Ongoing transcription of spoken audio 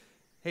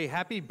Hey,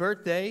 happy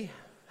birthday.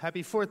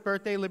 Happy 4th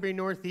birthday, Liberty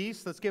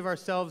Northeast. Let's give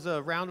ourselves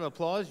a round of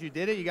applause. You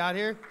did it. You got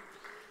here.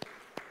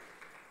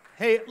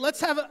 Hey,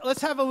 let's have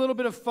a little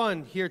bit of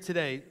fun here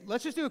today.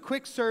 Let's just do a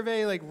quick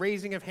survey, like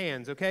raising of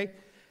hands, okay?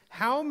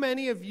 How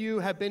many of you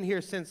have been here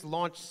since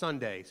launch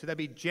Sunday? So that'd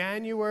be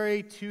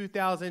January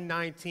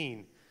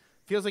 2019.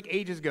 Feels like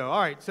ages ago.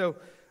 All right, so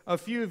a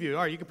few of you.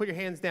 All right, you can put your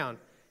hands down.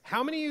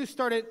 How many of you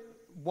started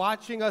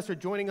watching us or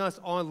joining us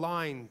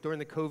online during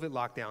the COVID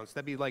lockdowns? So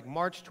that'd be like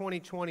March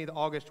 2020 to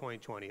August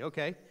 2020.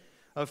 Okay,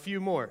 a few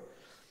more.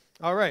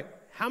 All right,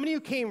 how many of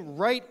you came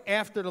right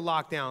after the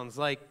lockdowns,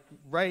 like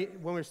right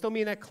when we were still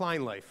meeting at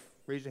Klein Life?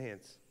 Raise your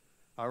hands.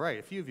 All right,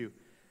 a few of you.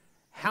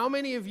 How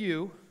many of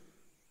you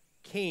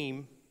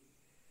came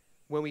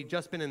when we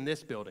just been in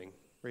this building?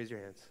 Raise your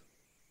hands.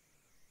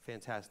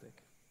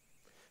 Fantastic.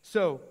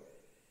 So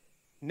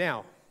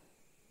now,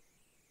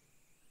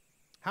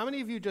 how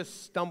many of you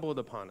just stumbled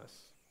upon us?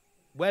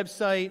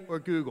 Website or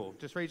Google?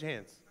 Just raise your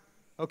hands.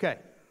 Okay.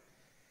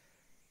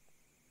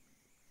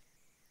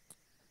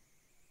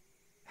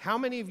 How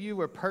many of you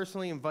were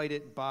personally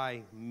invited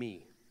by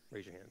me?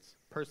 Raise your hands.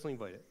 Personally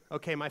invited.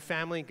 Okay, my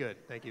family,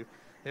 good. Thank you.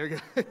 There we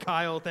go.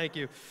 Kyle, thank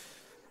you.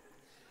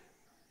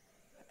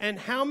 And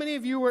how many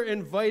of you were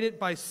invited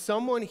by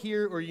someone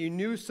here or you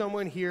knew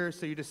someone here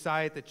so you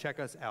decided to check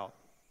us out?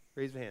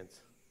 Raise your hands.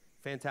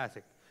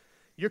 Fantastic.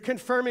 You're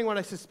confirming what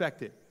I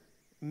suspected.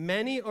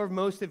 Many or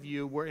most of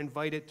you were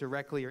invited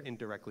directly or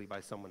indirectly by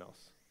someone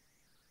else.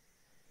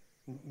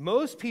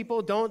 Most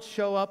people don't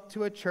show up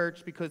to a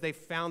church because they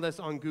found us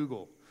on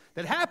Google.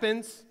 That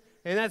happens,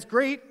 and that's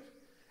great,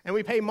 and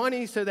we pay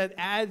money so that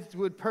ads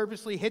would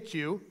purposely hit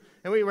you,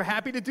 and we were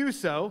happy to do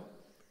so.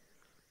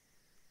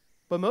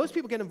 But most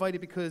people get invited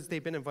because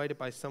they've been invited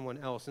by someone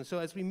else. And so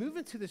as we move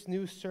into this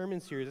new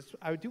sermon series,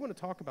 I do want to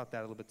talk about that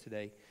a little bit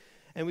today.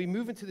 And we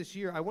move into this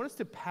year, I want us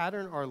to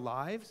pattern our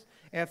lives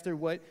after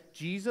what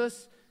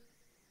Jesus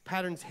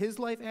patterns his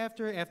life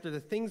after the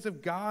things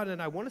of God.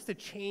 And I want us to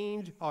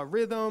change our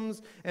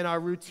rhythms and our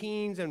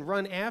routines and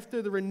run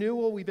after the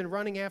renewal we've been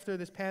running after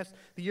the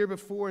year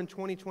before in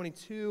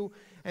 2022.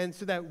 And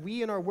so that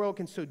we in our world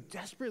can so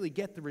desperately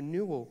get the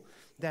renewal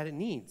that it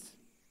needs.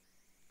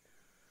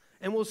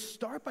 And we'll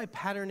start by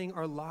patterning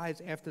our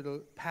lives after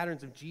the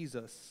patterns of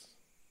Jesus.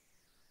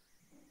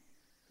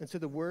 And so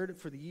the word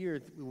for the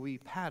year will be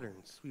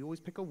patterns. We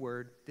always pick a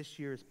word. This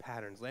year is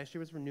patterns. Last year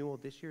was renewal.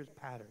 This year is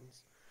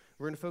patterns.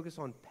 We're going to focus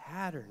on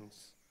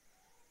patterns,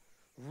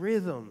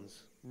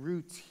 rhythms,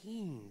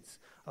 routines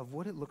of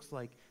what it looks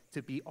like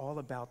to be all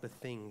about the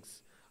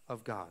things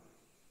of God.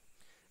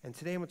 And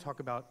today I'm going to talk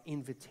about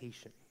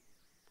invitation.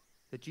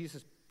 That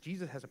Jesus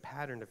has a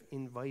pattern of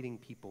inviting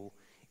people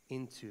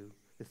into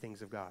the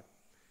things of God.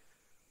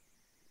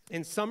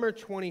 In summer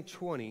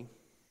 2020,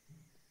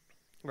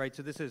 right,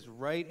 so this is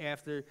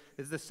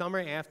the summer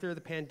after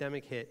the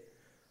pandemic hit,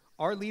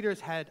 our leaders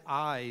had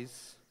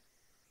eyes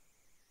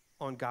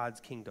on God's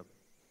kingdom,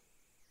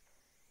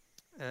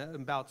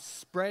 about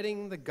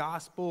spreading the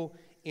gospel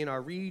in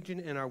our region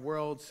and our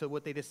world. So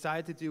what they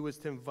decided to do was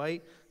to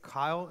invite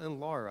Kyle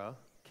and Laura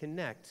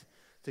Connect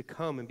to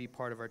come and be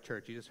part of our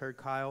church. You just heard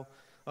Kyle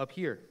up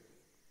here.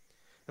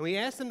 And we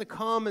asked them to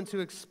come and to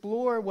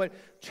explore what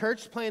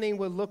church planting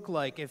would look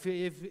like.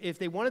 If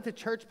they wanted to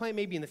church plant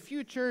maybe in the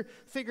future,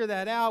 figure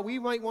that out. We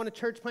might want a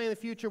church plant in the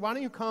future. Why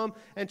don't you come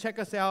and check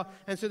us out?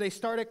 And so they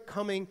started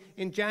coming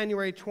in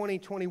January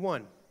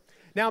 2021.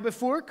 Now,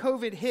 before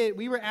COVID hit,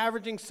 we were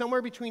averaging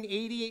somewhere between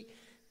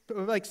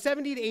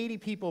 70 to 80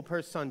 people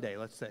per Sunday,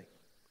 let's say.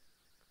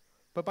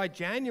 But by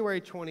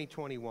January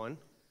 2021,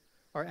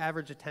 our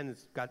average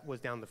attendance was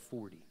down to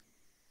 40.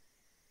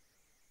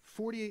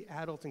 40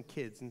 adults and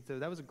kids. And so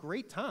that was a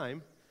great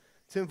time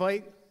to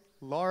invite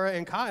Laura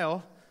and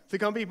Kyle to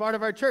come be part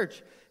of our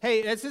church.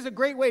 Hey, this is a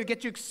great way to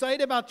get you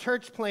excited about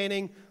church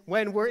planning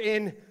when we're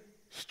in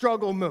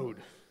struggle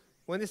mode,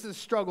 when this is a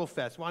struggle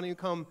fest. Why don't you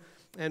come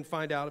and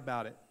find out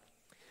about it?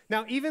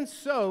 Now, even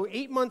so,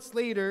 8 months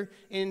later,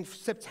 in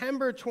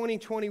September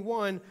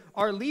 2021,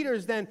 our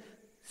leaders then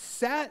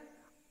sat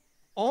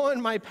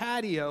on my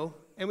patio,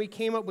 and we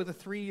came up with a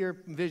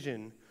 3-year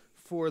vision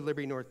for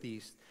Liberty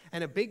Northeast.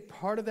 And a big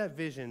part of that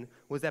vision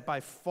was that by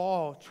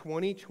fall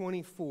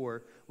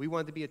 2024, we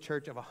wanted to be a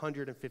church of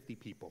 150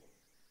 people.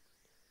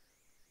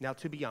 Now,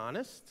 to be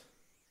honest,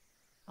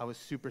 I was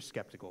super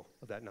skeptical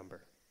of that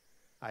number.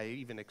 I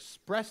even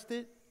expressed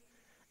it,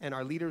 and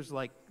our leaders were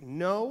like,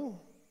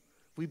 no,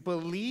 we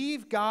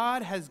believe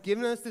God has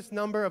given us this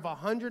number of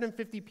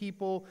 150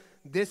 people.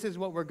 This is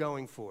what we're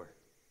going for.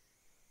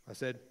 I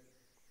said,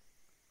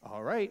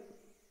 all right.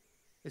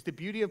 It's the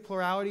beauty of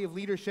plurality of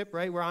leadership,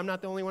 right, where I'm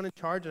not the only one in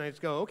charge, and I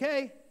just go,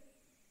 okay.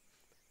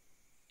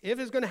 If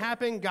it's going to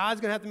happen,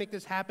 God's going to have to make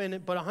this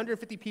happen, but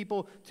 150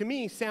 people, to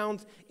me,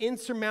 sounds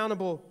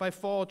insurmountable by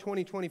fall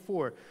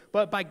 2024.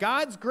 But by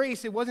God's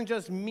grace, it wasn't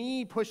just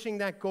me pushing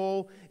that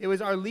goal. It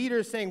was our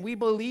leaders saying, we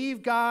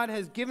believe God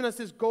has given us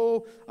this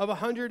goal of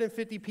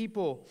 150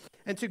 people.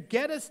 And to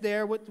get us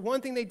there,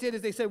 one thing they did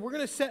is they said, we're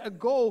going to set a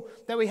goal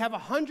that we have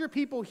 100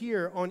 people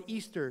here on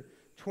Easter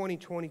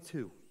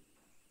 2022.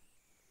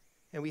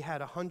 and we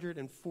had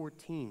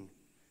 114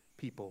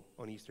 people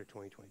on Easter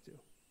 2022.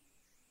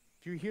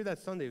 If you were here that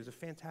Sunday, it was a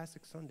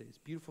fantastic Sunday. It's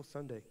a beautiful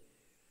Sunday.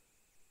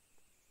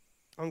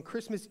 On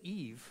Christmas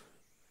Eve,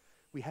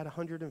 we had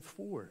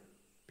 104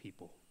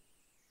 people.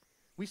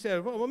 We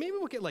said, well, maybe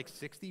we'll get like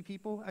 60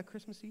 people at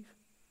Christmas Eve.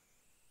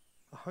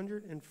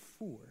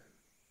 104.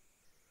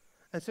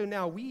 And so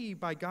now we,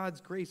 by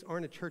God's grace,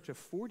 aren't a church of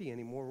 40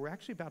 anymore. We're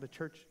actually about a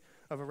church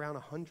of around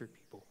 100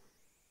 people.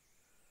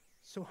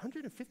 So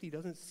 150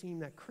 doesn't seem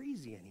that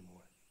crazy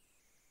anymore.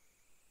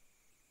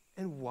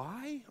 And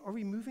why are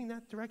we moving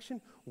that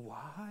direction?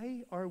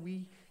 Why are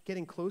we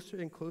getting closer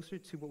and closer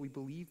to what we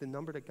believe the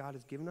number that God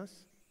has given us?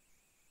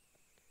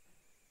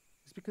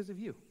 It's because of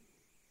you.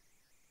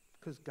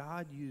 Because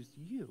God used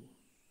you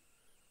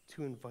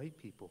to invite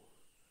people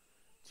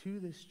to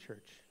this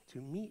church, to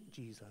meet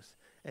Jesus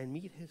and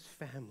meet his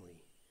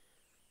family,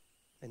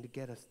 and to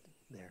get us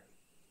there.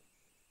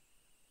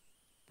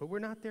 But we're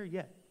not there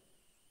yet.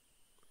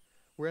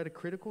 We're at a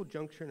critical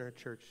juncture in our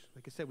church.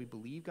 Like I said, we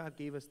believe God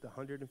gave us the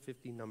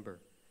 150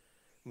 number,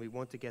 and we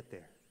want to get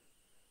there.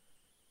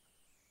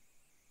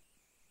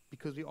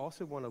 Because we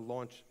also want to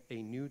launch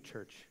a new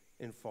church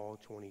in fall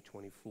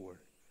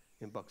 2024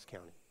 in Bucks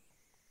County.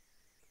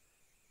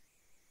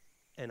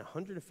 And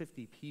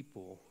 150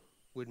 people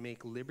would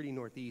make Liberty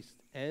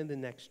Northeast and the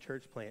next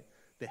church plant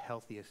the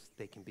healthiest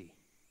they can be.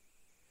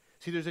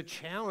 See, there's a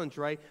challenge,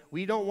 right?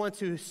 We don't want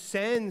to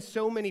send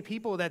so many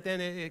people that then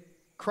it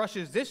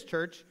crushes this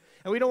church,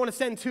 and we don't want to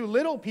send too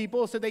little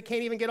people so they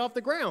can't even get off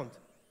the ground.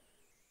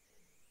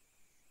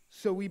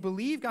 So we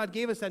believe God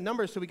gave us that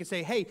number so we can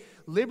say, hey,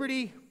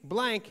 Liberty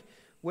blank,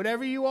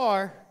 whatever you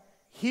are,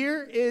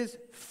 here is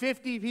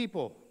 50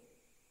 people.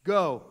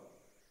 Go.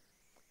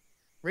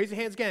 Raise your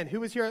hands again.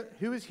 Who is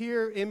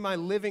here in my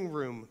living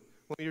room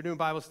when we were doing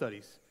Bible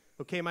studies?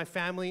 Okay, my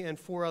family and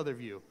 4 other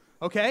of you.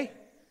 Okay?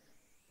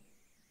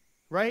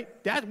 Right?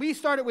 We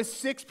started with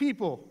 6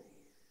 people.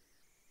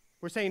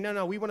 We're saying,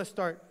 no, we want to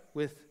start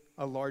with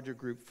a larger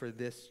group for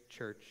this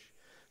church.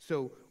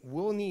 So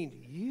we'll need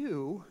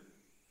you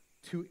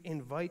to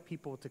invite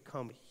people to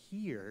come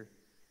here,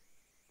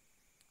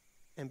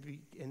 and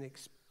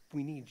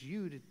we need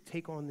you to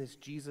take on this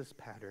Jesus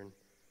pattern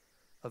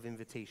of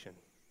invitation.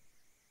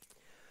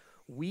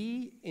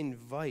 We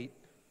invite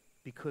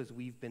because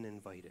we've been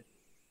invited.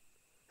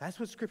 That's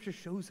what Scripture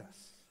shows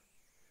us.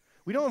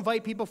 We don't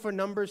invite people for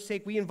numbers'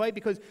 sake. We invite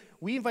because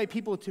we invite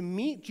people to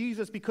meet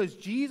Jesus because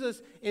Jesus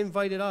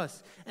invited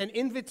us. An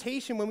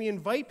invitation, when we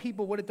invite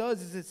people, what it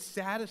does is it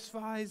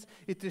satisfies,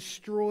 it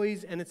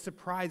destroys, and it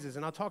surprises.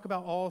 And I'll talk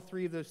about all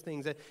 3 of those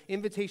things. That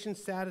invitation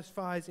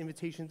satisfies,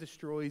 invitation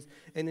destroys,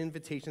 and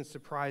invitation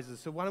surprises.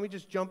 So why don't we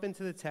just jump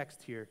into the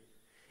text here?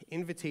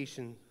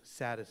 Invitation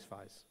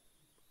satisfies.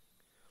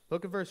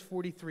 Look at verse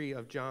 43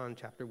 of John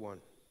chapter 1.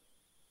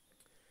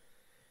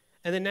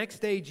 And the next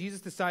day, Jesus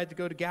decided to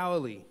go to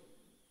Galilee.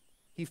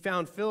 He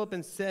found Philip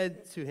and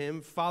said to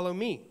him, "Follow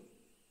me."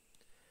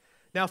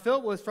 Now,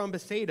 Philip was from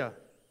Bethsaida,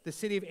 the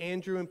city of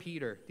Andrew and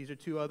Peter. These are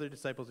 2 other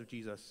disciples of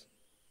Jesus.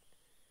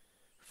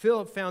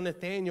 Philip found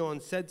Nathanael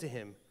and said to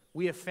him,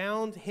 "We have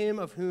found him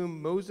of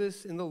whom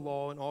Moses in the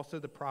law and also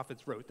the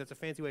prophets wrote." That's a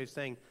fancy way of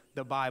saying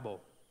the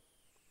Bible.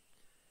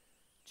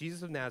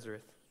 Jesus of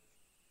Nazareth,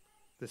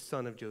 the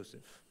son of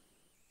Joseph.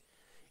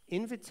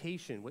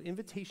 Invitation, what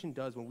invitation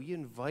does when we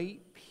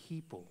invite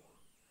people,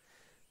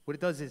 what it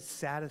does is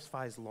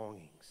satisfies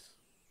longings.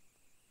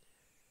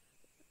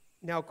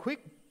 Now,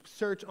 quick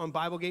search on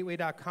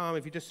BibleGateway.com.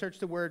 If you just search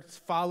the words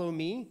 "follow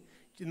me,"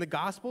 in the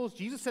Gospels,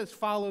 Jesus says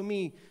 "follow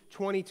me"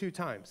 22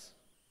 times.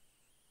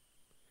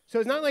 So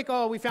it's not like,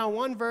 oh, we found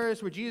one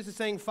verse where Jesus is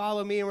saying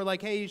 "follow me," and we're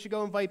like, hey, you should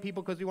go invite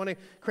people because we want to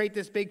create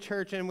this big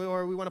church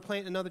or we want to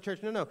plant another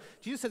church. No.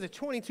 Jesus says it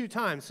 22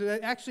 times, so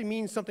that actually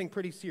means something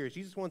pretty serious.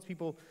 Jesus wants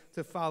people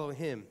to follow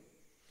him.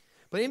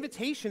 But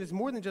invitation is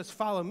more than just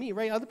 "follow me,"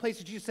 right? Other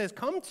places Jesus says,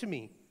 "Come to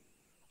me,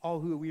 all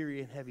who are weary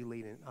and heavy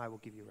laden, I will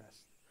give you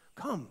rest."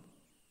 Come.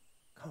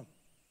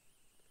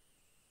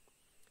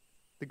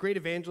 The great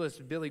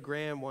evangelist Billy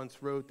Graham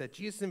once wrote that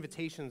Jesus'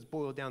 invitations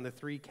boil down to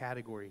 3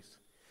 categories: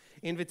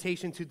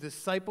 invitation to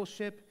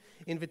discipleship,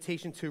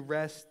 invitation to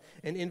rest,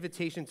 and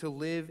invitation to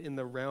live in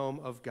the realm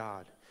of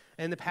God.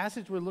 And the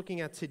passage we're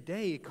looking at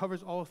today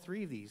covers all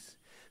 3 of these.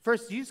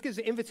 First, Jesus gives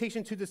an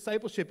invitation to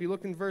discipleship. You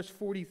look in verse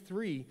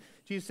 43.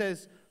 Jesus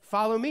says,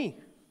 "Follow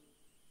me.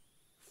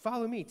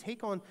 Follow me.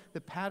 Take on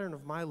the pattern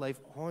of my life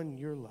on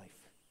your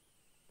life."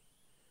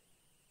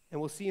 And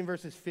we'll see in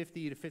verses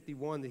 50 to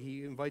 51 that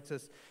he invites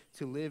us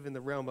to live in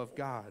the realm of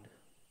God.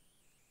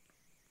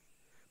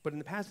 But in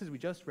the passage we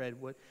just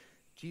read, what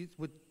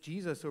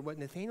Jesus, or what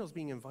Nathanael's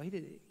being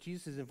invited,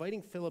 Jesus is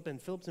inviting Philip,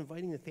 and Philip's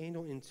inviting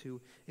Nathanael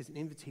into, is an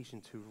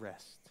invitation to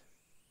rest.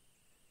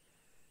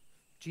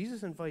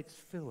 Jesus invites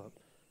Philip,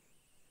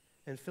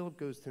 and Philip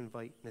goes to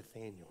invite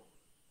Nathanael.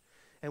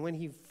 And when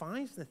he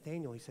finds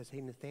Nathanael, he says,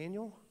 "Hey,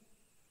 Nathanael,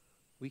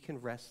 we can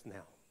rest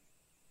now.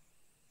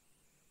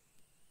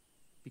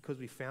 Because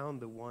we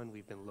found the one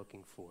we've been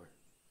looking for,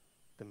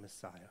 the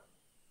Messiah.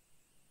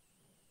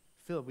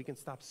 Philip, we can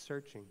stop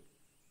searching.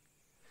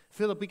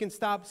 Philip, we can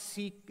stop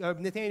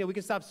Nathaniel, we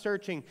can stop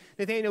searching.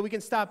 Nathaniel, we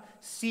can stop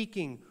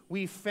seeking.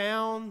 We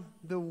found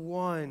the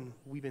one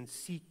we've been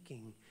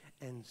seeking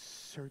and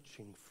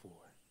searching for.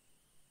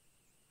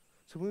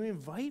 So when we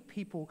invite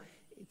people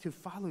to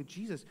follow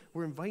Jesus,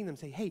 we're inviting them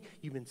to say, hey,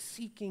 you've been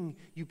seeking,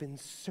 you've been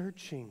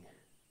searching.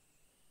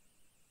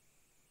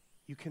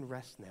 You can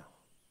rest now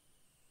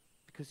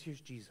because here's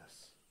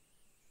Jesus.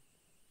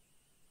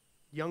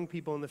 Young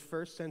people in the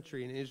first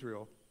century in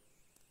Israel,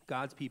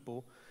 God's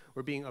people,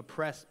 were being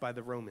oppressed by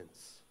the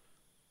Romans.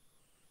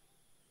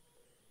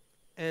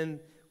 And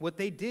what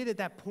they did at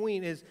that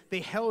point is they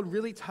held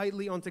really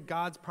tightly onto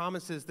God's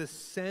promises to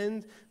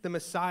send the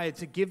Messiah,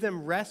 to give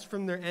them rest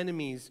from their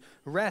enemies,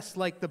 rest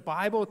like the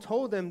Bible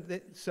told them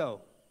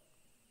so.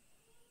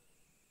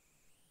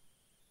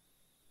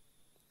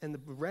 And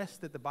the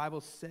rest that the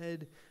Bible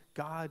said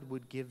God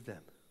would give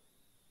them.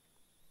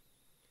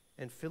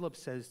 And Philip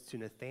says to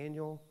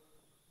Nathanael,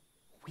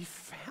 we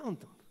found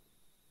him.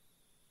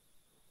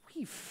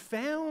 We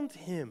found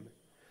him.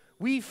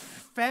 We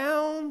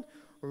found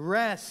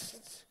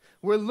rest.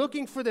 We're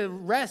looking for the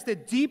rest, the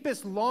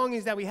deepest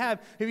longings that we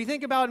have. If you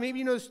think about it, maybe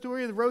you know the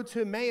story of the road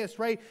to Emmaus,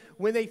 right?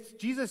 When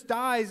Jesus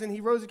dies and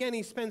he rose again,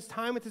 he spends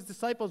time with his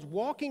disciples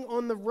walking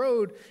on the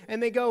road,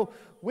 and they go,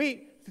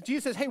 wait,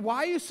 Jesus says, hey, why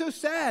are you so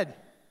sad?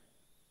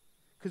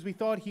 Because we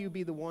thought he would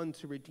be the one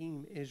to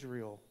redeem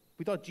Israel.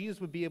 We thought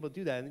Jesus would be able to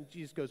do that. And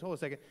Jesus goes, hold a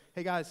second.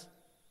 Hey, guys,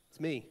 it's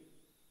me.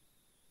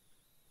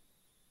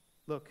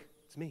 Look,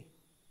 it's me.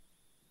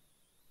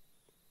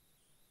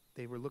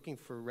 They were looking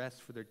for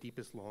rest for their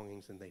deepest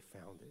longings, and they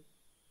found it.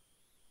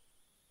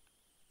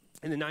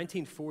 In the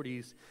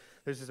 1940s,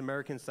 there's this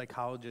American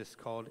psychologist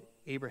called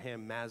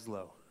Abraham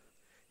Maslow,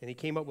 and he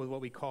came up with what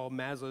we call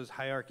Maslow's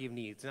hierarchy of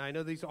needs. And I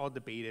know these are all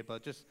debated,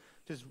 but just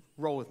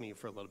roll with me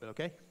for a little bit,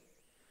 okay?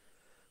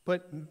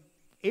 But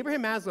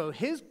Abraham Maslow,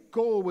 his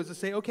goal was to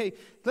say, okay,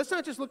 let's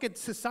not just look at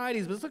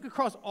societies, but let's look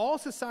across all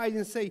societies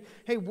and say,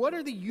 hey, what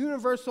are the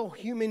universal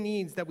human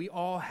needs that we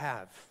all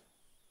have?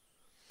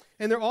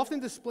 And they're often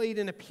displayed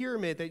in a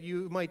pyramid that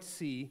you might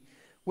see,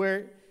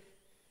 where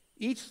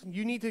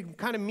you need to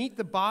kind of meet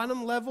the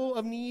bottom level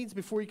of needs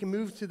before you can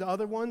move to the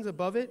other ones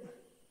above it.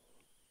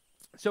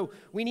 So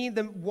we need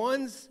the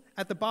ones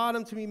at the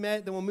bottom to be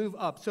met, then we'll move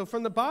up. So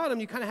from the bottom,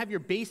 you kind of have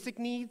your basic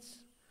needs,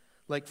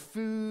 like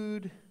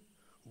food,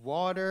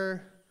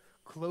 water,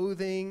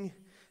 clothing,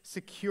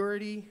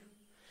 security.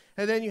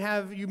 And then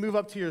you move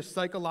up to your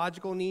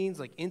psychological needs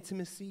like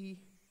intimacy,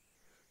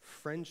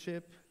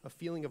 friendship, a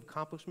feeling of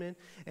accomplishment.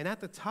 And at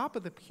the top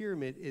of the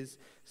pyramid is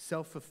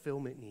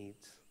self-fulfillment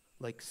needs,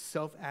 like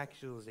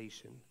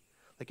self-actualization,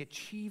 like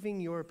achieving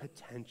your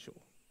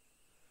potential.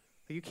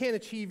 You can't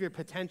achieve your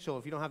potential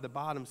if you don't have the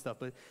bottom stuff,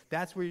 but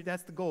that's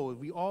the goal.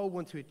 We all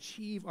want to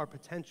achieve our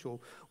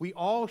potential. We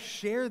all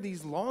share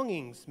these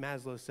longings,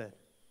 Maslow said.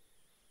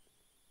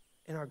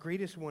 And our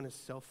greatest one is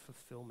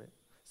self-fulfillment,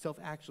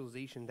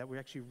 self-actualization, that we're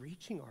actually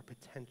reaching our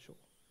potential.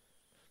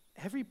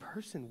 Every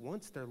person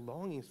wants their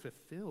longings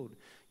fulfilled.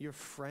 Your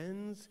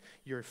friends,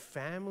 your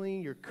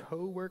family, your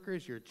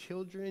co-workers, your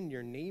children,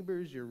 your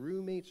neighbors, your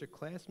roommates, your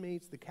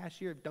classmates, the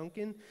cashier at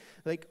Dunkin',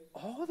 like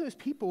all those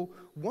people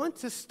want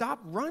to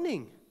stop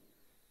running.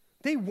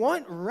 They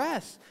want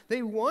rest.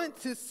 They want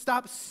to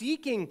stop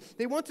seeking.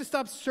 They want to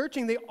stop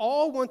searching. They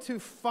all want to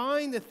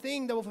find the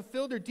thing that will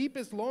fulfill their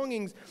deepest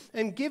longings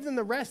and give them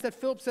the rest that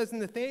Philip says in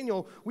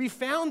Nathanael, we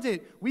found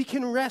it. We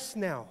can rest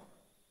now.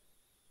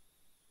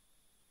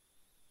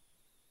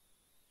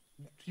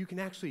 You can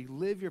actually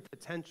live your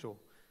potential.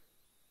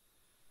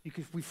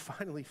 We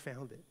finally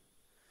found it.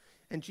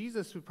 And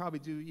Jesus would probably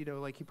do,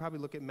 he'd probably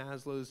look at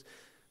Maslow's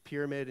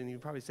pyramid and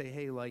he'd probably say,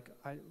 hey,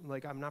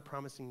 I'm not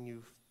promising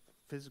you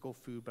physical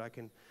food, but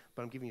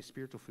I'm giving you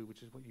spiritual food,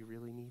 which is what you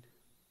really need.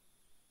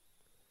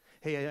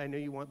 Hey, I know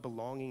you want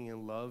belonging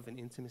and love and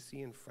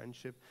intimacy and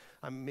friendship.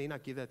 I may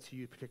not give that to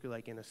you particularly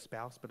like in a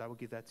spouse, but I will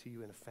give that to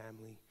you in a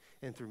family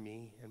and through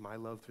me and my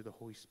love through the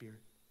Holy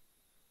Spirit.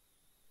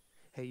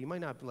 Hey, you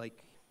might not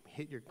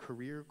hit your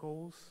career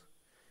goals,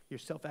 your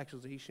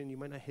self-actualization. You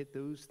might not hit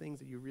those things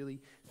that you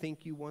really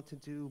think you want to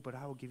do, but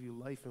I will give you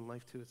life and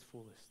life to its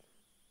fullest.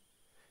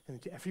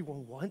 And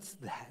everyone wants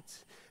that,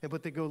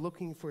 but they go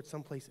looking for it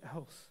someplace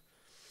else.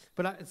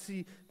 But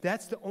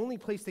that's the only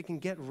place they can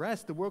get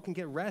rest. The world can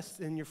get rest,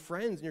 and your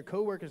friends and your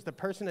coworkers, the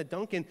person at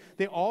Dunkin',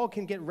 they all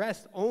can get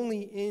rest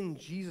only in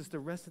Jesus, the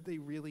rest that they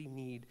really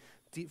need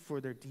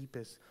for their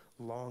deepest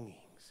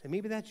longings. And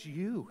maybe that's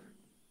you.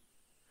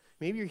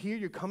 Maybe you're here,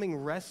 you're coming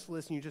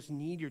restless, and you just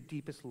need your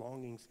deepest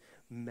longings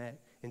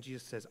met. And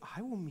Jesus says,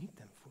 I will meet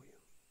them for you.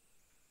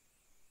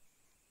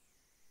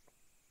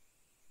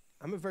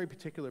 I'm a very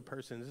particular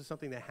person. This is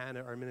something that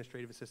Hannah, our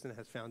administrative assistant,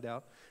 has found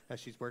out as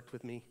she's worked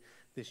with me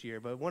this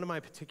year. But one of my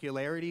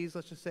particularities,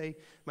 let's just say,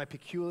 my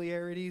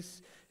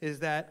peculiarities, is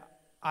that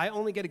I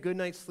only get a good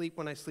night's sleep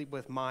when I sleep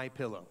with my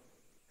pillow.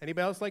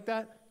 Anybody else like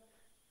that?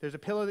 There's a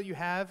pillow that you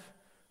have?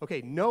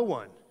 Okay, no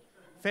one.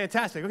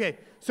 Fantastic. Okay,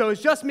 so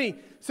it's just me.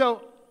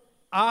 So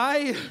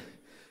I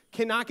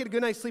cannot get a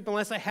good night's sleep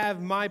unless I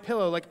have my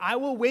pillow. I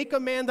will wake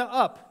Amanda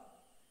up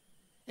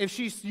if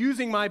she's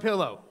using my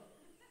pillow.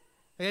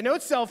 And I know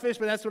it's selfish,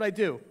 but that's what I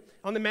do.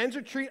 On the men's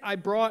retreat, I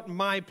brought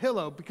my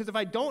pillow because if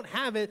I don't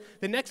have it,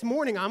 the next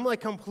morning I'm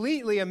like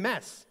completely a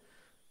mess.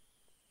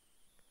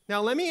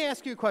 Now, let me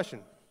ask you a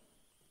question.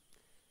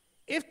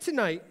 If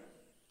tonight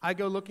I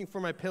go looking for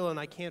my pillow and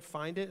I can't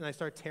find it and I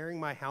start tearing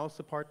my house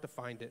apart to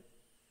find it,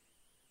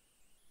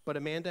 but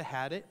Amanda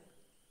had it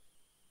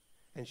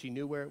and she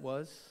knew where it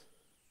was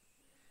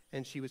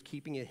and she was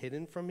keeping it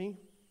hidden from me,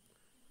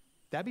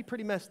 that'd be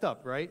pretty messed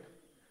up, right?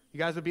 You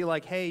guys would be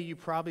like, hey, you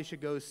probably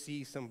should go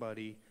see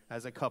somebody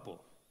as a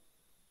couple.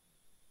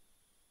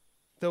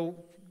 So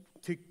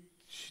it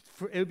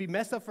would be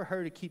messed up for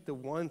her to keep the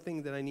one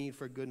thing that I need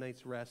for a good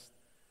night's rest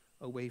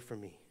away from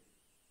me.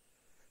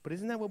 But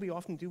isn't that what we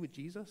often do with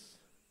Jesus?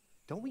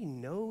 Don't we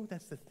know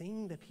that's the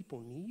thing that people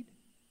need?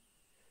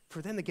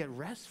 For them to get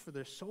rest for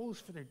their souls,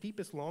 for their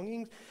deepest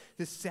longings,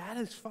 to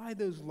satisfy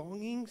those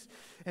longings,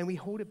 and we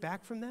hold it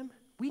back from them?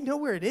 We know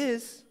where it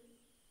is.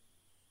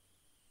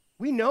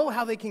 We know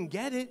how they can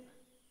get it.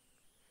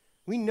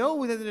 We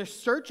know that their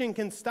searching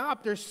can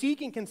stop, their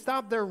seeking can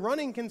stop, their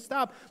running can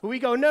stop. But we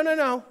go, no.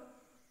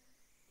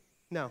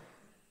 No,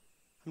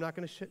 I'm not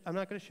going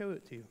to show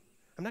it to you.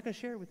 I'm not going to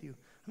share it with you.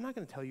 I'm not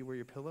going to tell you where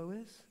your pillow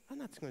is. I'm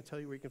not going to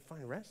tell you where you can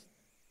find rest.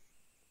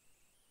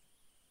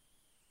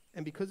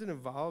 And because it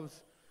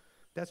involves,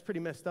 that's pretty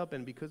messed up,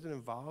 and because it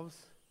involves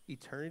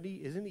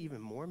eternity, isn't it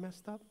even more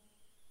messed up?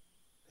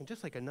 And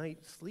just like a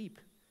night's sleep,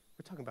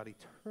 we're talking about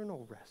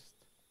eternal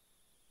rest.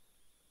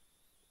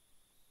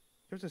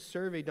 There was a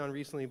survey done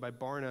recently by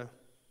Barna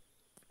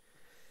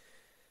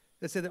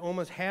that said that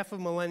almost half of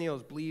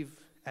millennials believe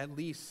at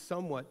least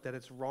somewhat that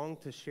it's wrong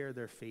to share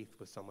their faith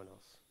with someone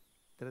else,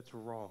 that it's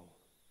wrong.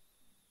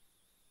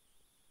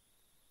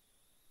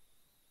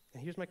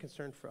 And here's my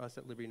concern for us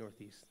at Liberty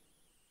Northeast.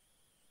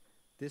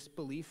 This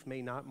belief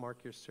may not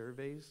mark your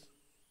surveys,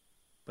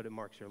 but it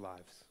marks your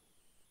lives.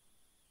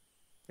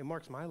 It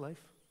marks my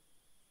life.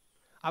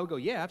 I would go,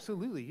 yeah,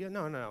 absolutely. Yeah,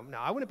 no.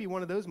 I wouldn't be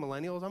one of those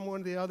millennials. I'm one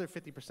of the other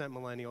 50%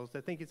 millennials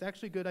that think it's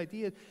actually a good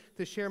idea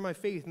to share my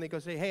faith. And they go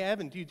say, hey,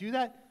 Evan, do you do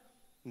that?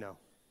 No.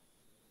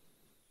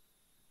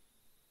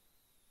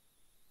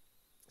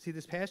 See,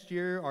 this past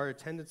year, our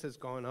attendance has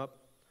gone up,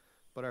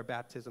 but our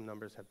baptism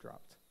numbers have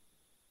dropped.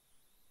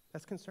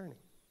 That's concerning.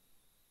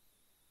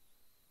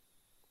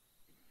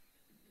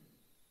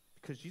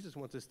 Because Jesus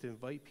wants us to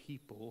invite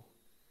people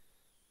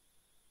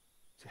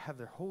to have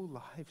their whole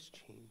lives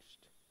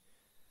changed.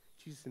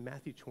 Jesus in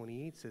Matthew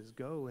 28 says,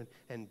 go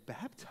and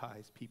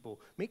baptize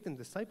people. Make them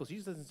disciples.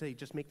 Jesus doesn't say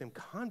just make them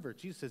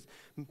converts. Jesus says,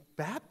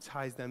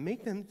 baptize them.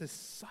 Make them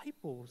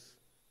disciples.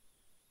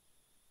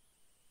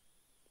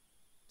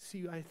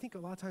 See, I think a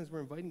lot of times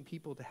we're inviting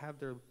people to have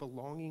their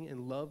belonging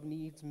and love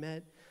needs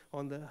met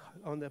on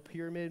the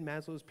pyramid,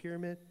 Maslow's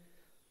pyramid,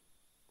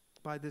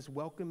 by this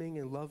welcoming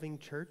and loving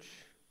church.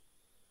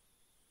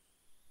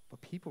 But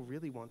people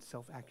really want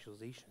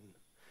self-actualization.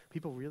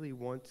 People really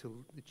want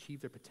to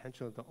achieve their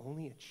potential, to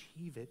only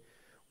achieve it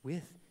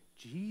with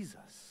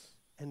Jesus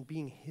and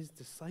being his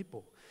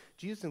disciple.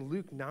 Jesus in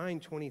Luke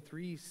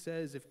 9:23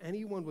 says, if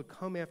anyone would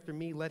come after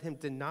me, let him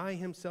deny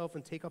himself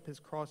and take up his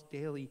cross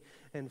daily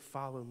and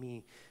follow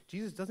me.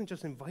 Jesus doesn't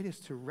just invite us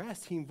to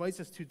rest, he invites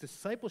us to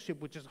discipleship,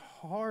 which is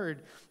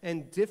hard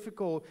and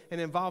difficult and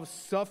involves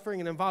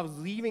suffering and involves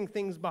leaving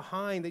things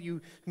behind that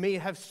you may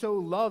have so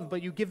loved,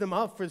 but you give them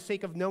up for the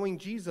sake of knowing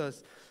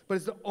Jesus. But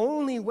it's the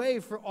only way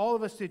for all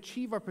of us to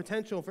achieve our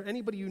potential, for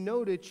anybody you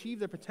know to achieve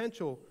their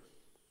potential.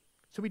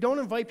 So we don't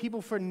invite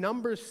people for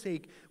numbers'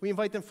 sake. We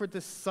invite them for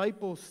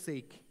disciples'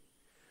 sake.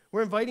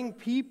 We're inviting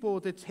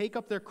people to take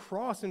up their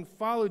cross and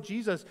follow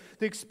Jesus,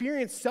 to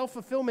experience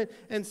self-fulfillment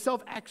and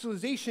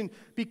self-actualization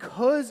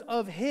because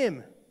of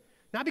him.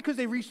 Not because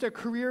they reached their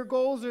career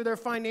goals or their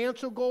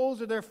financial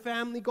goals or their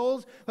family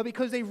goals, but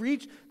because they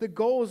reached the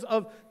goals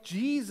of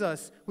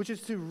Jesus, which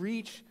is to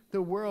reach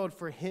the world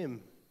for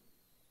him.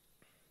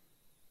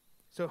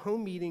 So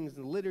home meetings,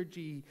 the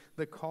liturgy,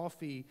 the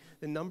coffee,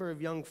 the number of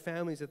young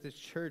families at this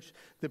church,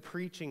 the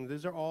preaching,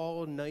 those are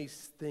all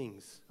nice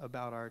things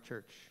about our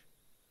church.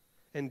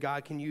 And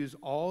God can use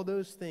all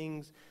those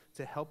things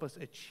to help us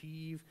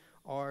achieve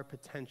our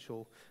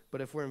potential. But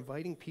if we're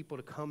inviting people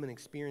to come and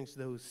experience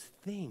those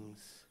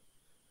things,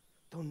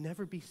 they'll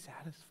never be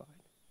satisfied.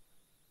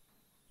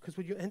 Because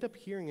what you end up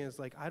hearing is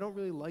like, I don't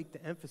really like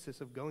the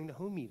emphasis of going to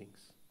home meetings.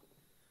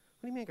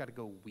 What do you mean I got to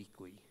go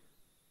weekly?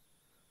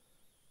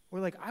 Or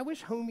like, I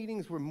wish home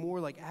meetings were more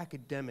like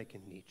academic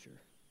in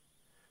nature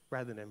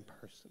rather than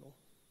personal.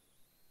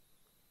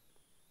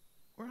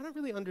 Or I don't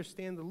really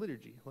understand the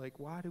liturgy.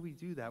 Like, why do we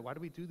do that? Why do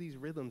we do these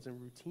rhythms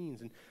and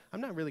routines? And I'm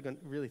not really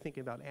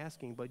thinking about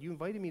asking, but you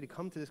invited me to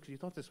come to this because you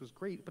thought this was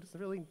great, but it's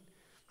really,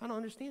 I don't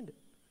understand it.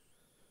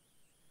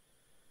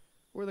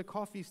 Or the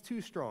coffee's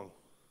too strong.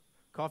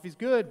 Coffee's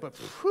good, but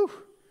whew,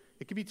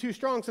 it can be too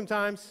strong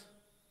sometimes.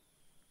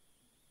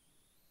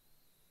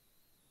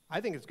 I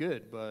think it's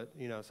good, but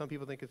some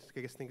people think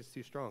it's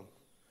too strong.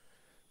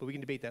 But we can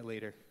debate that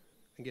later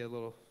and get a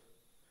little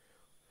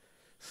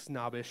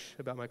snobbish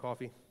about my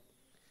coffee.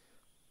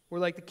 Or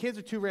like the kids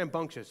are too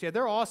rambunctious. Yeah,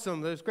 they're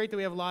awesome. It's great that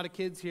we have a lot of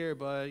kids here,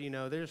 but,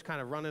 they're just kind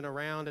of running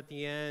around at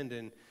the end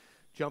and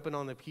jumping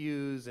on the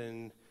pews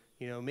and,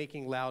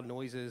 making loud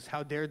noises.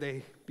 How dare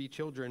they be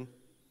children?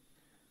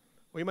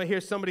 Or you might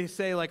hear somebody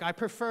say, like, I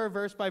prefer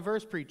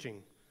verse-by-verse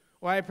preaching,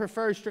 or I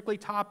prefer strictly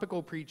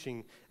topical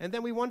preaching. And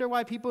then we wonder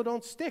why people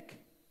don't stick.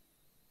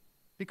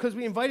 Because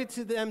we invited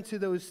them to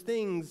those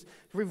things.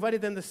 We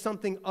invited them to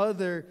something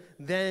other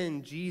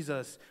than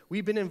Jesus.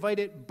 We've been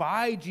invited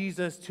by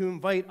Jesus to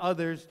invite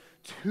others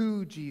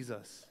to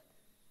Jesus.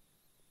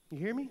 You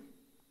hear me?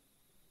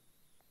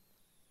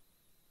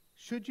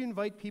 Should you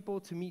invite people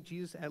to meet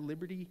Jesus at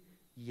Liberty?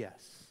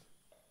 Yes.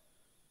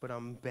 But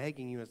I'm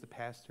begging you as the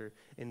pastor,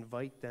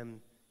 invite them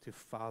to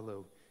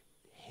follow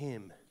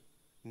him,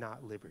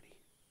 not Liberty.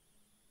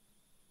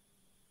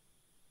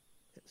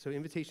 So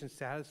invitation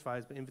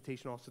satisfies, but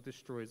invitation also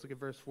destroys. Look at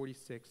verse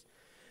 46.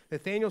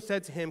 Nathanael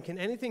said to him, can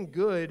anything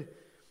good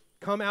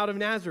come out of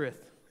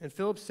Nazareth? And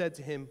Philip said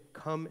to him,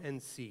 come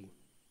and see.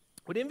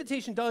 What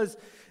invitation does,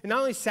 it not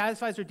only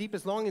satisfies our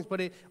deepest longings, but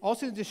it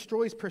also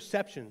destroys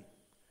perception.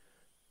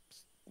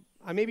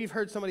 Maybe you've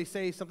heard somebody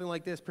say something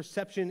like this,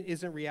 perception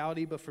isn't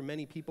reality, but for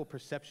many people,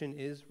 perception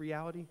is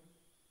reality.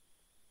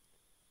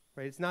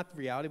 Right? It's not the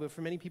reality, but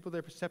for many people,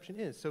 their perception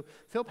is. So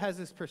Philip has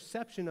this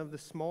perception of the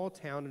small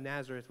town of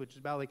Nazareth, which is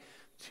about like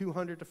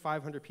 200 to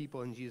 500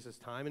 people in Jesus'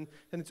 time. And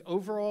it's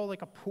overall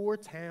like a poor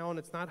town.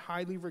 It's not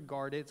highly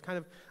regarded. It's kind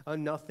of a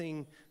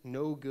nothing,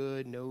 no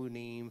good, no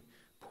name,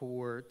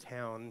 poor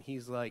town. And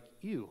he's like,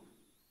 ew,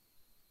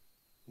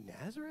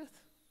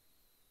 Nazareth?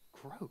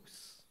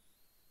 Gross.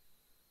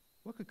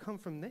 What could come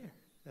from there?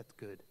 That's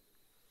good.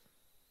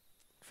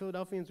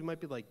 Philadelphians, we might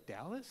be like,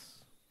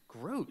 Dallas?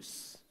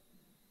 Gross.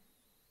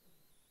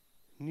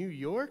 New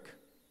York?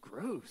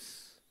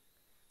 Gross.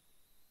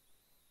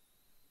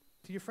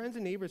 Do your friends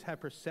and neighbors have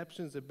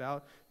perceptions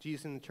about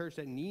Jesus and the church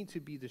that need to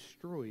be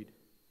destroyed?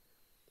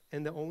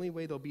 And the only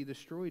way they'll be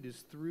destroyed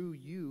is through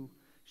you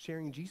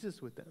sharing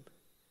Jesus with them.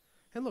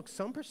 And look,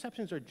 some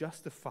perceptions are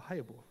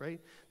justifiable,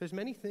 right? There's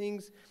many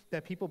things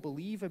that people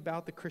believe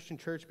about the Christian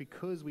church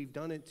because we've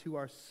done it to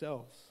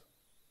ourselves.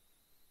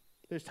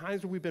 There's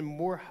times where we've been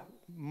more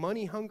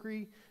money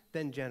hungry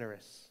than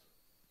generous.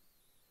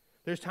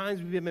 There's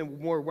times we've been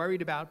more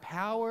worried about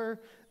power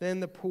than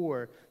the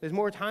poor. There's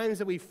more times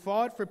that we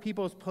fought for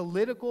people's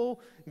political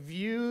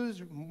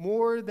views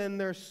more than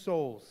their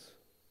souls.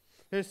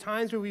 There's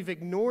times where we've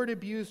ignored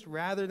abuse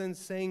rather than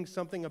saying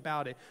something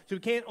about it. So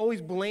we can't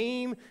always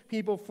blame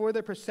people for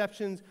their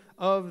perceptions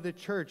of the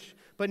church.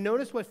 But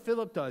notice what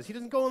Philip does. He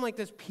doesn't go in like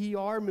this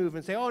PR move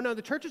and say, oh, no,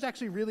 the church is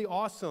actually really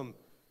awesome.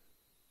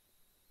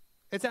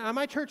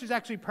 My church is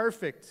actually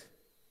perfect,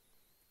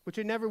 which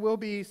it never will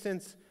be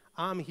since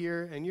I'm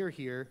here and you're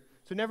here.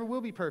 So it never will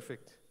be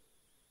perfect.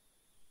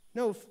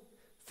 No,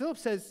 Philip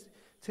says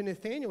to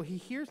Nathanael, he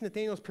hears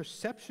Nathanael's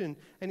perception,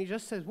 and he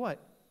just says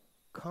what?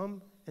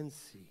 Come and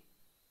see.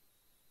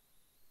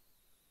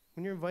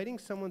 When you're inviting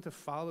someone to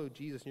follow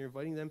Jesus and you're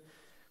inviting them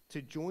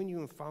to join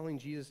you in following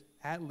Jesus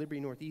at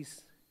Liberty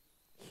Northeast,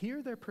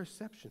 hear their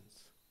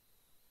perceptions,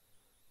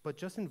 but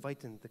just invite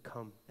them to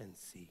come and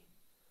see.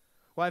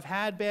 Well, I've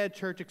had bad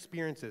church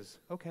experiences.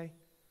 Okay,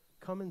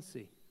 come and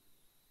see.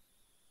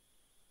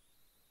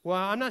 Well,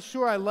 I'm not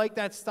sure I like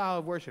that style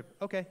of worship.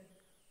 Okay,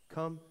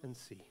 come and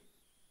see.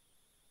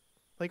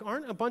 Like,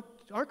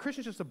 aren't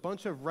Christians just a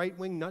bunch of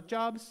right-wing nut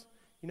jobs?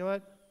 You know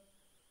what?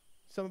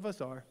 Some of us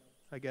are,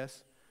 I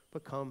guess.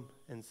 But come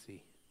and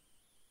see.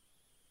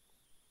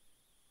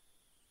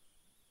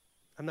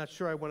 I'm not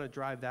sure I want to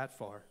drive that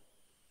far.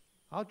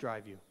 I'll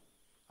drive you.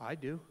 I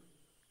do.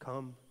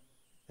 Come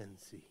and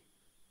see.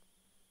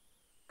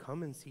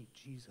 Come and see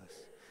Jesus.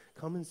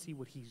 Come and see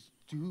what he's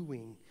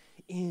doing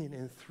in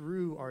and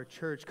through our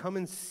church. Come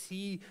and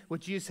see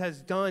what Jesus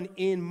has done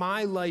in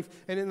my life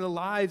and in the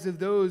lives of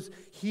those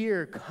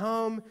here.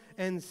 Come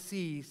and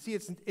see. See,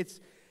 it's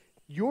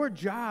your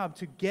job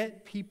to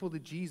get people to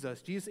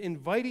Jesus. Jesus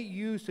invited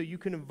you so you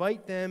can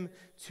invite them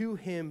to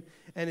him,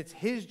 and it's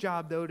his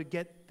job, though, to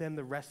get them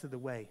the rest of the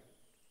way.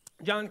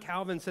 John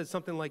Calvin says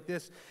something like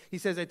this. He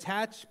says,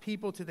 attach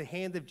people to the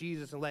hand of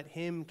Jesus and let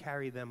him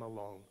carry them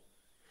along.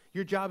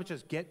 Your job is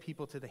just get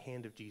people to the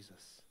hand of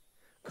Jesus.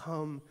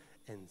 Come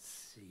and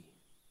see.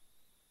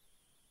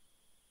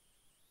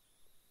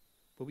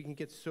 But we can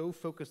get so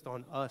focused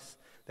on us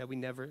that we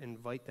never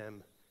invite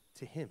them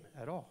to him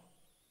at all.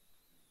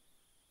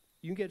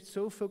 You can get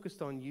so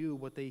focused on you,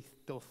 what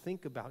they'll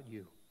think about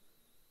you.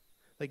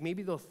 Like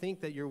maybe they'll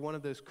think that you're one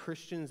of those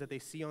Christians that they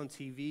see on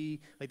TV,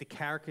 like the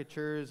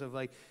caricatures of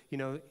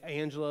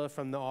Angela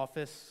from The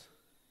Office,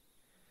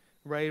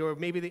 right? Or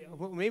maybe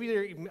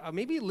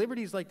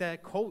Liberty's like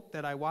that cult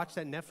that I watched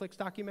that Netflix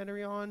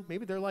documentary on.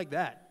 Maybe they're like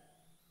that.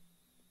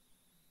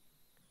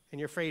 And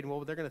you're afraid,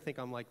 well, they're going to think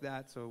I'm like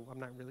that, so I'm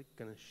not really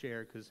going to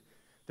share because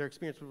their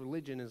experience with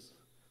religion is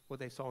what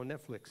they saw on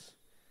Netflix.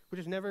 Which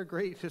is never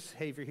great. Just,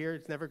 hey, if you're here,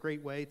 it's never a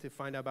great way to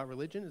find out about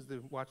religion is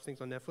to watch things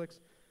on Netflix.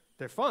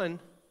 They're fun,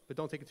 but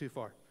don't take it too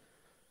far.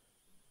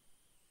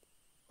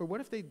 Or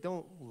what if they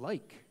don't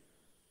like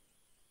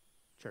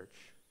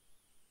church?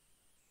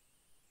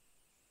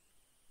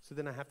 so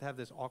then I have to have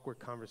this awkward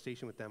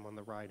conversation with them on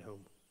the ride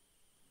home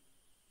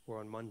or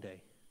on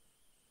Monday?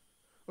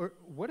 Or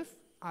what if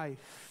I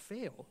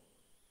fail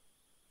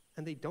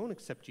and they don't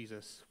accept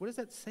Jesus? What does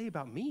that say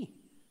about me?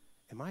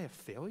 Am I a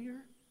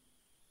failure?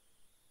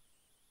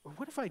 Or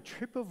what if I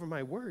trip over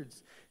my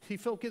words? See,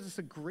 Philip gives us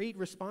a great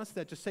response to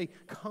that. Just say,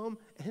 come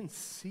and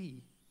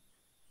see.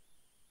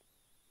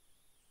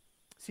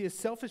 See, a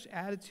selfish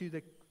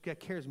attitude that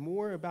cares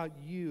more about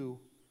you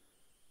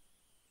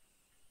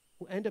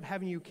will end up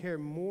having you care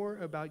more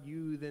about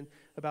you than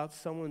about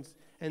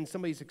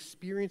somebody's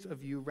experience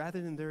of you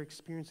rather than their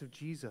experience of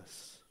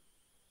Jesus.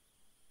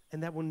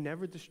 And that will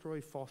never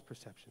destroy false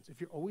perceptions. If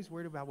you're always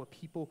worried about what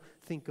people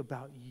think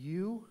about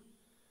you,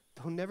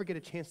 they'll never get a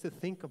chance to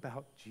think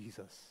about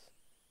Jesus.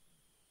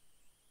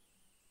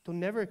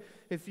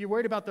 If you're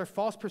worried about their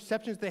false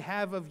perceptions they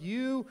have of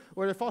you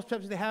or the false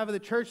perceptions they have of the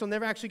church, they'll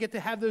never actually get to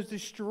have those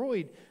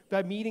destroyed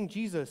by meeting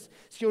Jesus.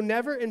 So you'll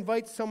never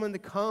invite someone to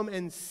come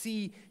and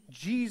see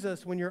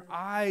Jesus when your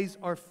eyes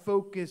are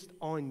focused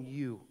on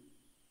you.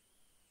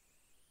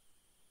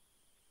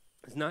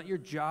 It's not your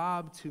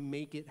job to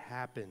make it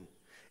happen.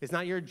 It's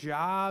not your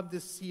job to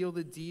seal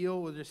the deal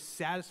or to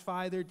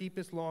satisfy their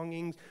deepest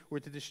longings or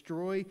to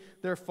destroy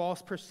their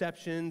false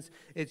perceptions.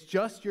 It's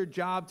just your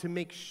job to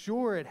make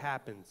sure it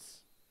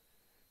happens,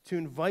 to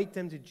invite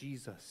them to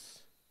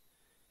Jesus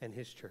and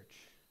his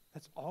church.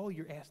 That's all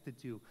you're asked to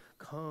do.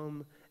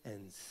 Come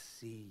and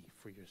see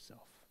for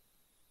yourself.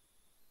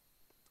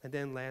 And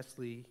then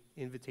lastly,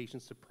 invitation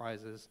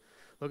surprises.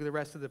 Look at the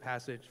rest of the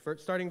passage.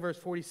 Starting verse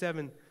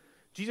 47.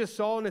 Jesus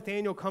saw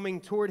Nathanael coming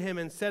toward him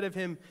and said of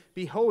him,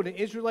 "Behold, an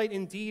Israelite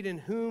indeed, in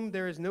whom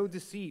there is no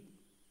deceit."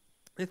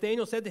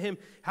 Nathanael said to him,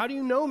 "How do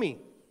you know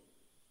me?"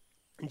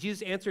 And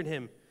Jesus answered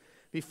him,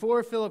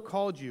 "Before Philip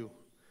called you,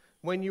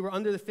 when you were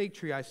under the fig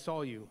tree, I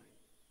saw you."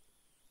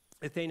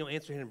 Nathanael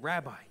answered him,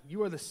 "Rabbi,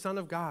 you are the Son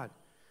of God.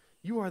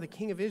 You are the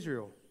King of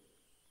Israel."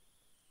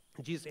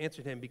 And Jesus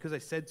answered him, "Because I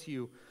said to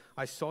you,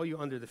 I saw you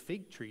under the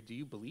fig tree, do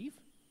you believe?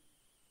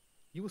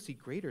 You will see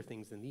greater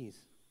things than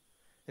these."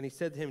 And he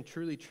said to him,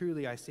 "Truly,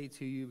 truly, I say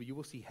to you, you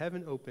will see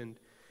heaven opened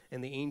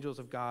and the angels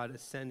of God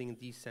ascending and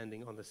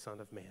descending on the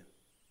Son of Man."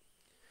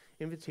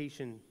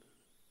 Invitation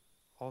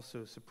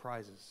also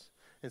surprises,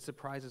 and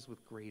surprises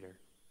with greater.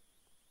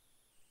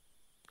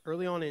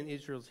 Early on in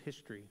Israel's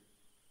history,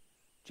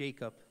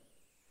 Jacob,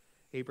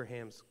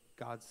 Abraham's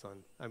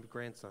grandson,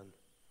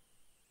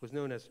 was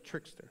known as a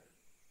trickster.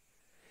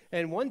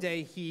 And one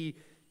day he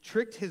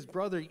tricked his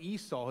brother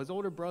Esau, his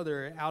older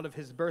brother, out of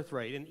his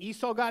birthright. And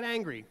Esau got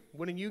angry.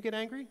 Wouldn't you get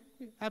angry?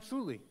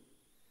 Absolutely.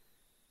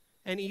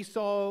 And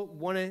Esau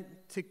wanted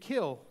to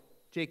kill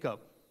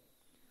Jacob.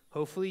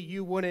 Hopefully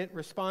you wouldn't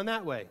respond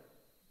that way.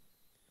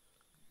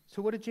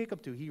 So what did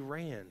Jacob do? He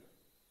ran.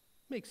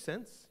 Makes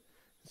sense.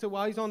 So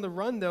while he's on the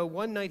run, though,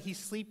 one night he's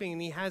sleeping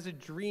and he has a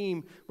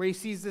dream where he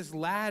sees this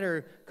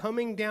ladder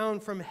coming down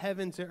from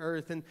heaven to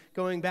earth and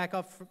going back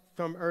up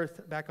from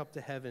earth back up to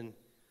heaven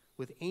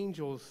with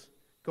angels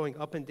going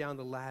up and down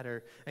the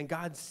ladder. And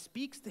God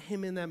speaks to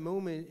him in that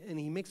moment, and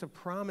he makes a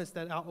promise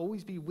that I'll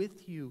always be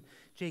with you,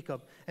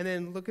 Jacob. And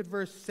then look at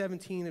verse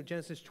 17 of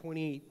Genesis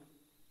 28.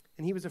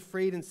 And he was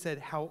afraid and said,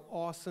 "How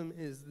awesome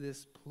is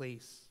this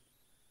place?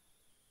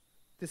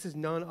 This is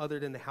none other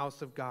than the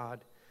house of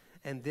God,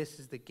 and this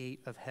is the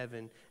gate of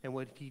heaven." And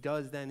what he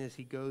does then is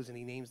he goes and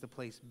he names the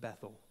place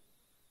Bethel,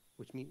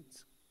 which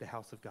means the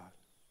house of God.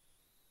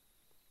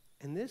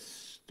 And this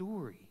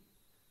story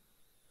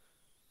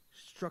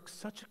struck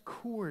such a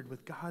chord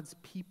with God's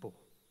people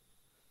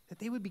that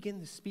they would begin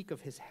to speak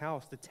of his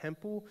house, the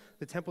temple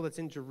that's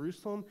in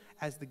Jerusalem,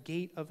 as the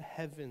gate of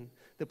heaven,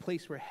 the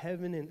place where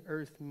heaven and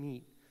earth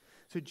meet.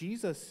 So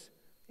Jesus,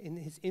 in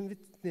his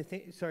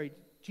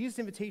Jesus'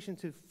 invitation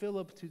to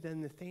Philip, to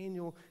then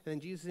Nathanael, and then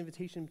Jesus'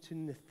 invitation to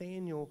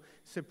Nathanael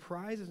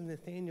surprises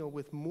Nathanael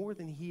with more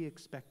than he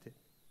expected,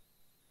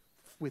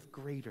 with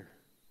greater.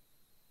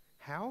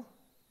 How?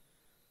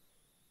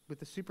 With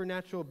the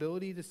supernatural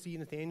ability to see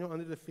Nathanael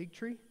under the fig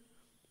tree?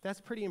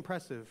 That's pretty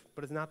impressive,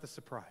 but it's not the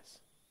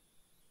surprise.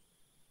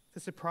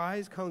 The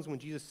surprise comes when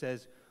Jesus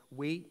says,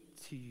 "Wait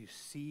till you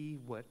see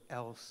what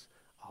else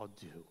I'll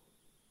do.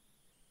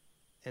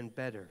 And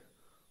better,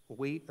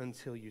 wait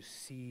until you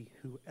see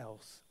who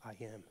else I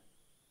am."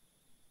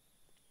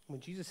 When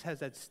Jesus has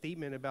that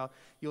statement about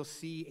you'll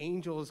see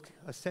angels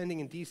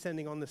ascending and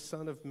descending on the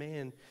Son of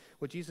Man,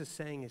 what Jesus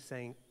is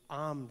saying,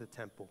 I'm the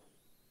temple.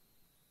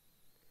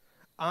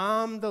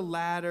 I'm the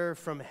ladder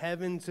from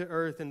heaven to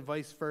earth and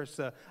vice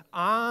versa.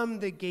 I'm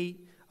the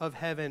gate of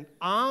heaven.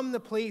 I'm the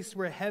place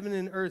where heaven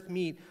and earth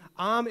meet.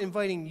 I'm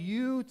inviting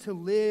you to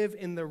live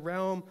in the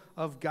realm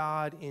of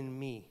God in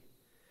me.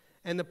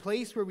 And the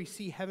place where we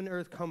see heaven and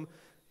earth come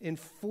in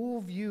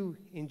full view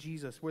in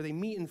Jesus, where they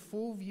meet in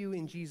full view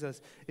in Jesus,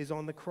 is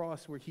on the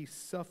cross where he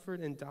suffered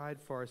and died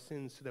for our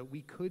sins so that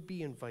we could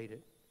be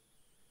invited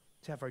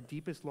to have our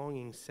deepest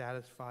longings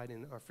satisfied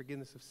in our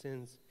forgiveness of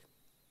sins,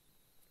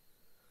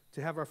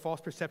 To have our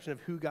false perception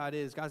of who God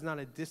is. God's not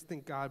a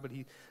distant God, but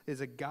he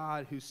is a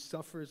God who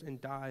suffers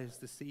and dies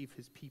to save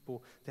his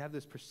people. To have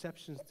those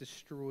perceptions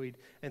destroyed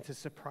and to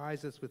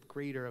surprise us with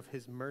greater of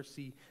his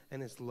mercy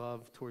and his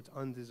love towards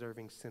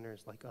undeserving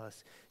sinners like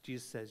us.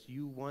 Jesus says,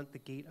 you want the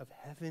gate of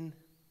heaven?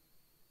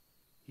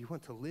 You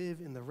want to live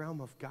in the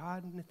realm of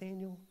God,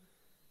 Nathaniel?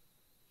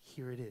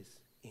 Here it is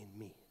in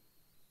me.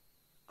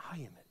 I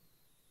am it.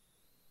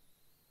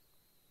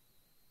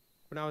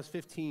 When I was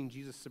 15,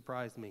 Jesus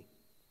surprised me.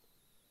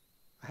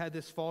 I had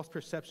this false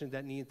perception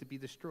that needed to be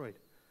destroyed.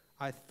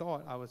 I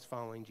thought I was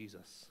following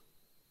Jesus.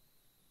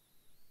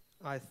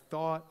 I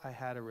thought I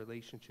had a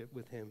relationship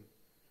with him.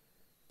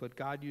 But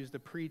God used a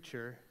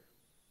preacher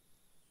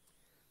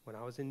when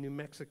I was in New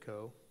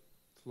Mexico.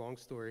 It's a long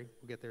story.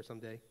 We'll get there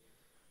someday.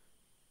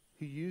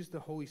 Who used the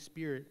Holy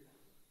Spirit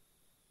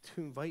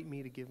to invite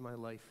me to give my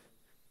life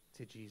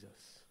to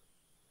Jesus.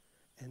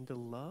 And the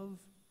love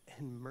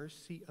and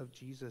mercy of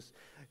Jesus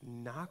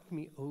knocked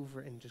me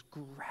over and just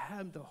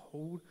grabbed a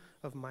hold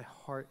of my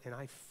heart, and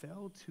I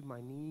fell to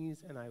my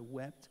knees and I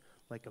wept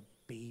like a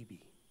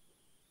baby.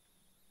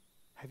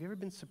 Have you ever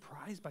been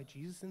surprised by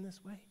Jesus in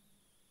this way?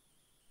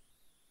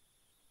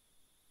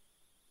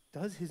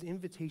 Does his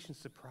invitation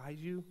surprise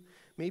you?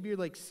 Maybe you're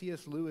like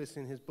C.S. Lewis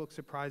in his book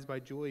Surprised by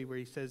Joy, where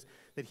he says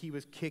that he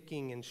was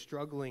kicking and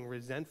struggling,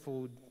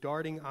 resentful,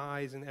 darting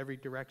eyes in every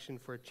direction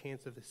for a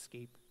chance of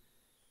escape.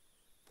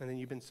 And then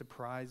you've been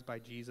surprised by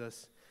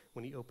Jesus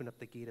when he opened up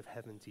the gate of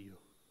heaven to you.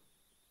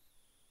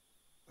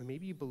 Or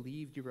maybe you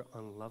believed you were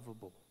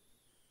unlovable.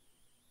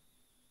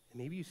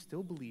 And maybe you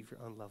still believe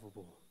you're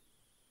unlovable.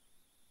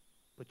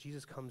 But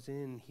Jesus comes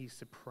in, he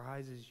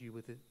surprises you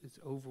with his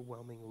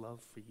overwhelming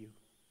love for you.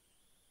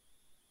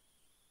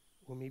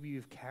 Or maybe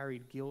you've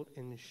carried guilt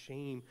and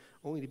shame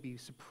only to be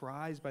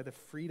surprised by the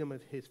freedom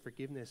of his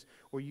forgiveness.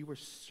 Or you were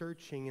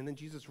searching and then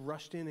Jesus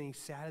rushed in and he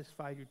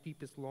satisfied your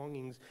deepest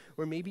longings.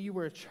 Or maybe you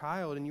were a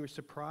child and you were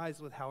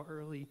surprised with how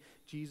early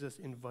Jesus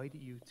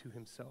invited you to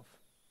himself.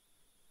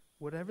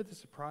 Whatever the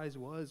surprise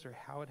was or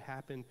how it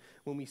happened,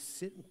 when we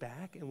sit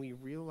back and we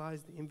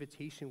realize the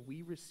invitation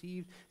we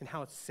received and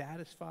how it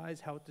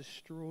satisfies, how it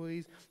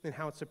destroys, and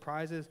how it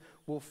surprises,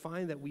 we'll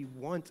find that we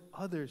want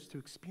others to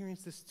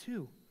experience this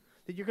too.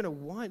 That you're going to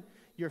want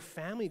your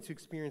family to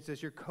experience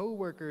this, your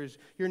coworkers,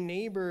 your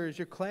neighbors,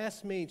 your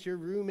classmates, your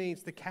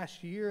roommates, the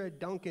cashier at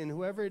Dunkin',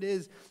 whoever it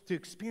is, to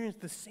experience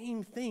the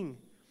same thing.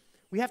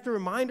 We have to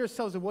remind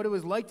ourselves of what it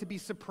was like to be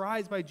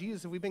surprised by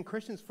Jesus if we've been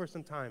Christians for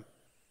some time.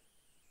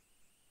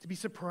 To be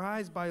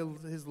surprised by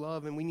his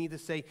love, and we need to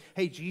say,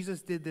 hey,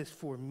 Jesus did this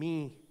for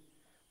me.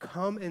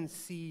 Come and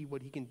see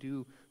what he can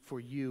do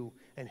for you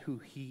and who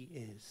he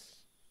is.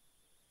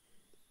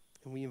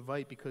 And we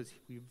invite because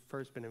we've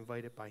first been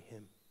invited by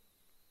him.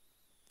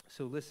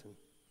 So listen,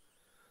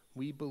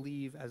 we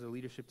believe as a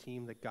leadership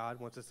team that God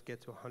wants us to get to 100.